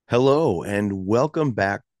Hello, and welcome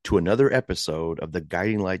back to another episode of the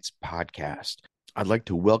Guiding Lights podcast. I'd like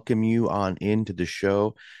to welcome you on into the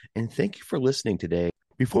show and thank you for listening today.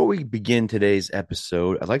 Before we begin today's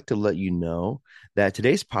episode, I'd like to let you know that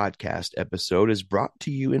today's podcast episode is brought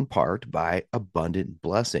to you in part by Abundant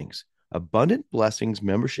Blessings. Abundant Blessings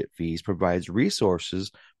membership fees provides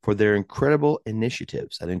resources for their incredible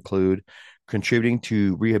initiatives that include contributing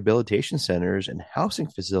to rehabilitation centers and housing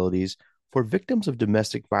facilities for victims of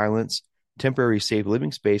domestic violence, temporary safe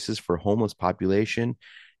living spaces for homeless population,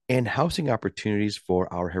 and housing opportunities for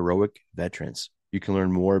our heroic veterans. You can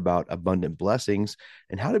learn more about Abundant Blessings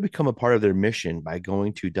and how to become a part of their mission by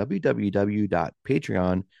going to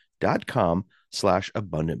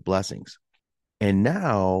www.patreon.com/abundantblessings. And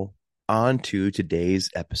now on to today's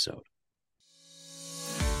episode.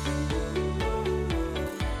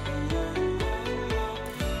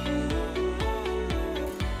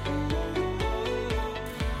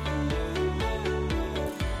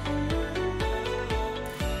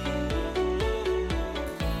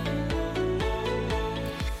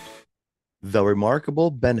 The remarkable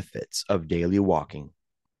benefits of daily walking.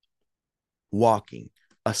 Walking,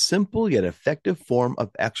 a simple yet effective form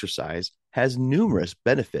of exercise, has numerous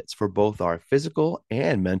benefits for both our physical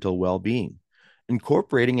and mental well-being.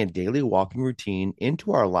 Incorporating a daily walking routine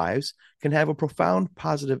into our lives can have a profound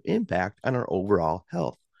positive impact on our overall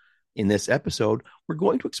health. In this episode, we're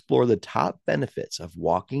going to explore the top benefits of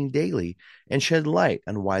walking daily and shed light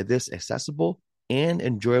on why this accessible and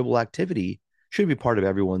enjoyable activity should be part of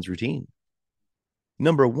everyone's routine.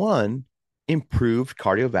 Number one, improved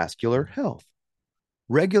cardiovascular health.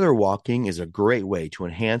 Regular walking is a great way to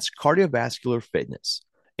enhance cardiovascular fitness.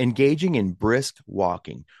 Engaging in brisk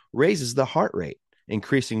walking raises the heart rate,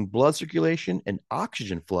 increasing blood circulation and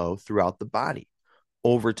oxygen flow throughout the body.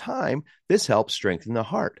 Over time, this helps strengthen the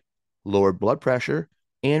heart, lower blood pressure,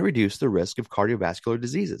 and reduce the risk of cardiovascular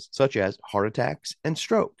diseases such as heart attacks and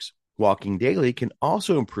strokes. Walking daily can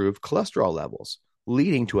also improve cholesterol levels,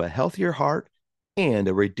 leading to a healthier heart and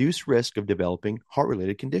a reduced risk of developing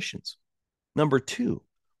heart-related conditions. Number two,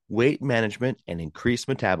 weight management and increased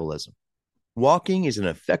metabolism. Walking is an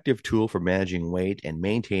effective tool for managing weight and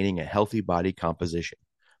maintaining a healthy body composition.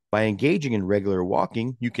 By engaging in regular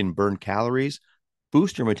walking, you can burn calories,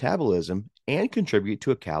 boost your metabolism, and contribute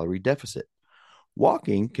to a calorie deficit.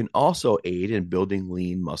 Walking can also aid in building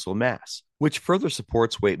lean muscle mass, which further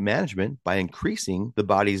supports weight management by increasing the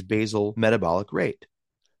body's basal metabolic rate.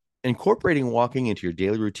 Incorporating walking into your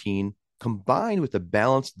daily routine combined with a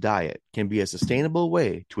balanced diet can be a sustainable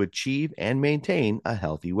way to achieve and maintain a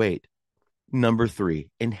healthy weight. Number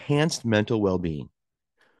three, enhanced mental well-being.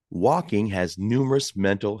 Walking has numerous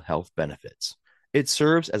mental health benefits. It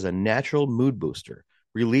serves as a natural mood booster,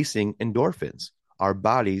 releasing endorphins, our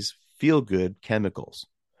body's feel-good chemicals.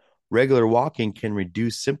 Regular walking can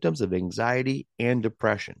reduce symptoms of anxiety and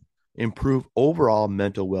depression, improve overall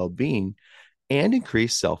mental well-being, and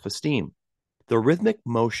increase self-esteem. The rhythmic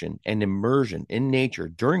motion and immersion in nature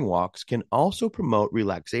during walks can also promote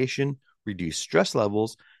relaxation, reduce stress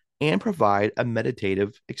levels, and provide a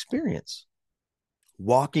meditative experience.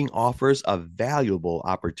 Walking offers a valuable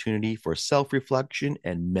opportunity for self-reflection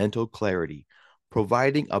and mental clarity,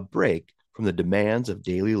 providing a break from the demands of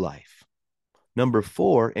daily life. Number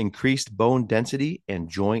four, increased bone density and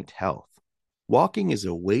joint health. Walking is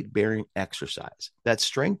a weight-bearing exercise that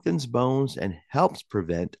strengthens bones and helps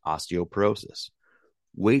prevent osteoporosis.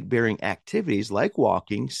 Weight-bearing activities like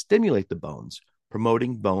walking stimulate the bones,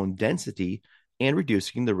 promoting bone density and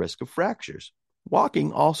reducing the risk of fractures.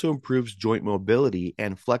 Walking also improves joint mobility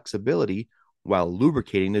and flexibility while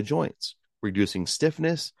lubricating the joints, reducing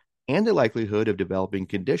stiffness and the likelihood of developing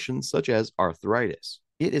conditions such as arthritis.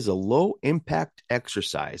 It is a low-impact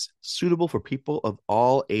exercise suitable for people of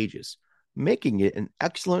all ages, making it an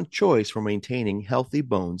excellent choice for maintaining healthy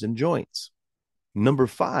bones and joints. Number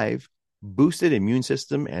five, boosted immune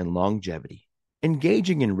system and longevity.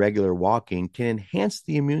 Engaging in regular walking can enhance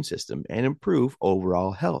the immune system and improve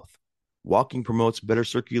overall health. Walking promotes better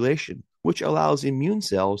circulation, which allows immune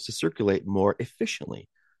cells to circulate more efficiently,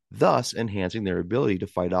 thus enhancing their ability to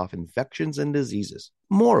fight off infections and diseases.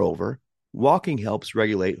 Moreover, walking helps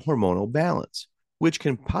regulate hormonal balance, which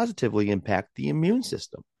can positively impact the immune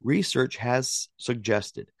system. Research has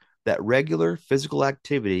suggested that regular physical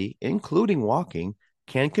activity, including walking,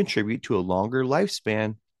 can contribute to a longer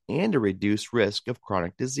lifespan and a reduced risk of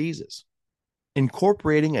chronic diseases.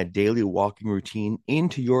 Incorporating a daily walking routine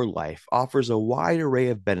into your life offers a wide array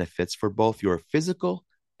of benefits for both your physical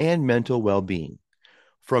and mental well-being,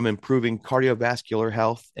 from improving cardiovascular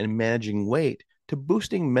health and managing weight to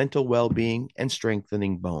boosting mental well-being and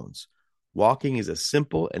strengthening bones. Walking is a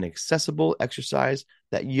simple and accessible exercise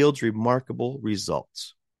that yields remarkable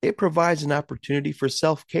results. It provides an opportunity for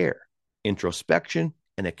self care, introspection,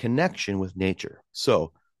 and a connection with nature.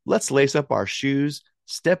 So let's lace up our shoes,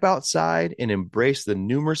 step outside, and embrace the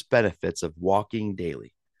numerous benefits of walking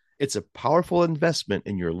daily. It's a powerful investment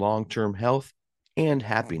in your long term health and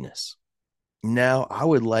happiness. Now, I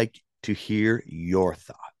would like to hear your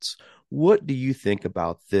thoughts. What do you think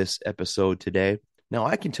about this episode today? Now,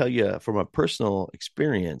 I can tell you from a personal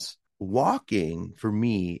experience, walking for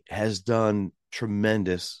me has done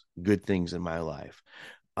tremendous good things in my life.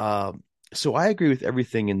 So I agree with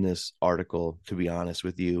everything in this article, to be honest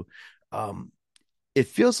with you. Um, it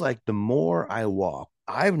feels like the more I walk,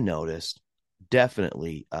 I've noticed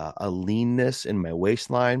definitely a leanness in my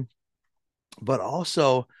waistline, but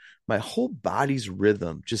also my whole body's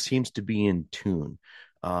rhythm just seems to be in tune.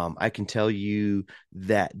 I can tell you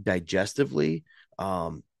that digestively,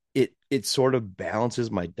 it sort of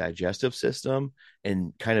balances my digestive system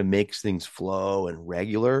and kind of makes things flow and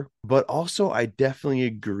regular. But also, I definitely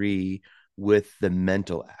agree with the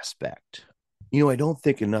mental aspect. I don't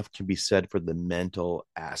think enough can be said for the mental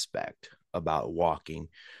aspect about walking,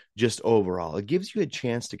 just overall. It gives you a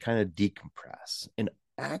chance to kind of decompress. And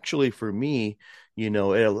actually, for me, it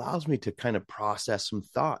allows me to kind of process some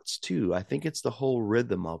thoughts too. I think it's the whole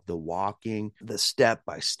rhythm of the walking, the step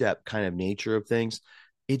by step kind of nature of things.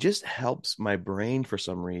 It just helps my brain for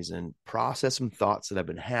some reason process some thoughts that I've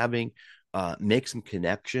been having, make some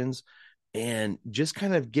connections, and just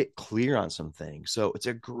kind of get clear on some things. So it's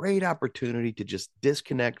a great opportunity to just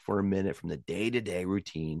disconnect for a minute from the day to day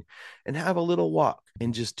routine and have a little walk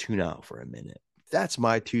and just tune out for a minute. That's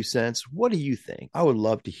my 2 cents. What do you think? I would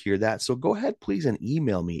love to hear that. So go ahead, please, and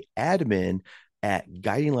email me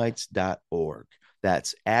admin@guidinglights.org.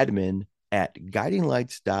 That's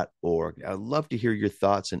admin@guidinglights.org. I'd love to hear your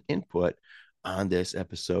thoughts and input on this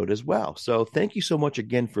episode as well. So thank you so much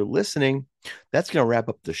again for listening. That's going to wrap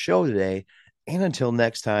up the show today. And until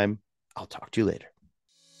next time, I'll talk to you later.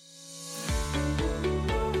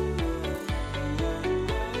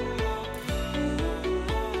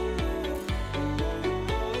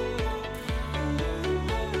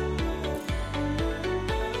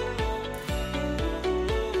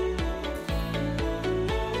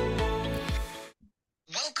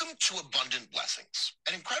 Welcome to Abundant Blessings,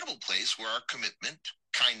 an incredible place where our commitment,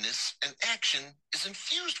 kindness, and action is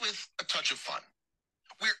infused with a touch of fun.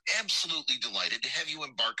 We're absolutely delighted to have you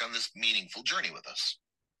embark on this meaningful journey with us.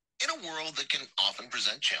 In a world that can often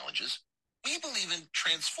present challenges, we believe in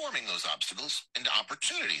transforming those obstacles into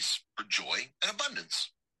opportunities for joy and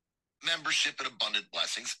abundance. Membership at Abundant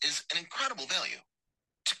Blessings is an incredible value.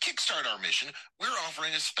 To kickstart our mission, we're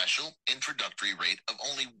offering a special introductory rate of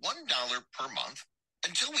only $1 per month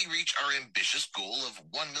until we reach our ambitious goal of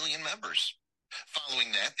 1 million members.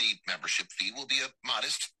 Following that, the membership fee will be a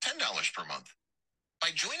modest $10 per month. By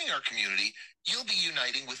joining our community, you'll be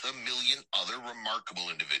uniting with 1 million other remarkable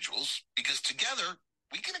individuals because together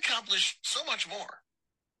we can accomplish so much more.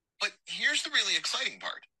 But here's the really exciting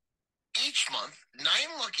part. Each month,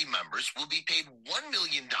 9 lucky members will be paid $1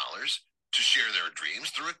 million to share their dreams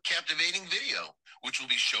through a captivating video, which will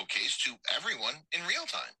be showcased to everyone in real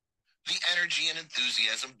time. The energy and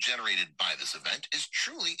enthusiasm generated by this event is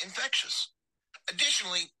truly infectious.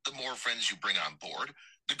 Additionally, the more friends you bring on board,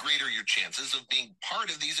 the greater your chances of being part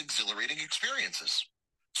of these exhilarating experiences.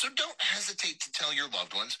 So don't hesitate to tell your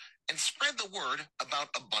loved ones and spread the word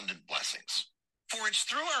about Abundant Blessings. For it's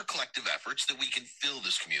through our collective efforts that we can fill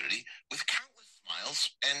this community with countless smiles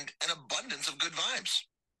and an abundance of good vibes.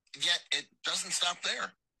 Yet it doesn't stop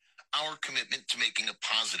there. Our commitment to making a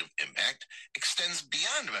positive impact extends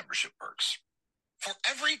beyond membership perks. For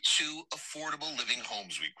every 2 affordable living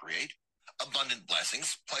homes we create, Abundant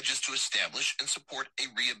Blessings pledges to establish and support a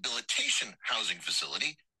rehabilitation housing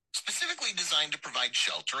facility specifically designed to provide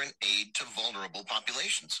shelter and aid to vulnerable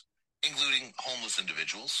populations, including homeless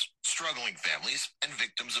individuals, struggling families, and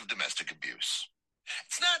victims of domestic abuse.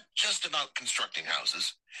 It's not just about constructing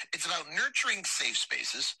houses. It's about nurturing safe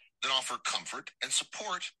spaces that offer comfort and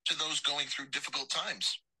support to those going through difficult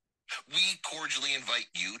times. We cordially invite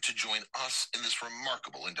you to join us in this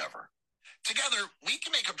remarkable endeavor. Together, we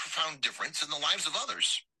can make a profound difference in the lives of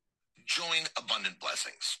others. Join Abundant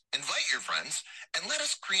Blessings. Invite your friends, and let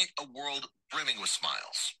us create a world brimming with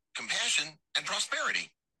smiles, compassion, and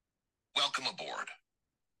prosperity. Welcome aboard.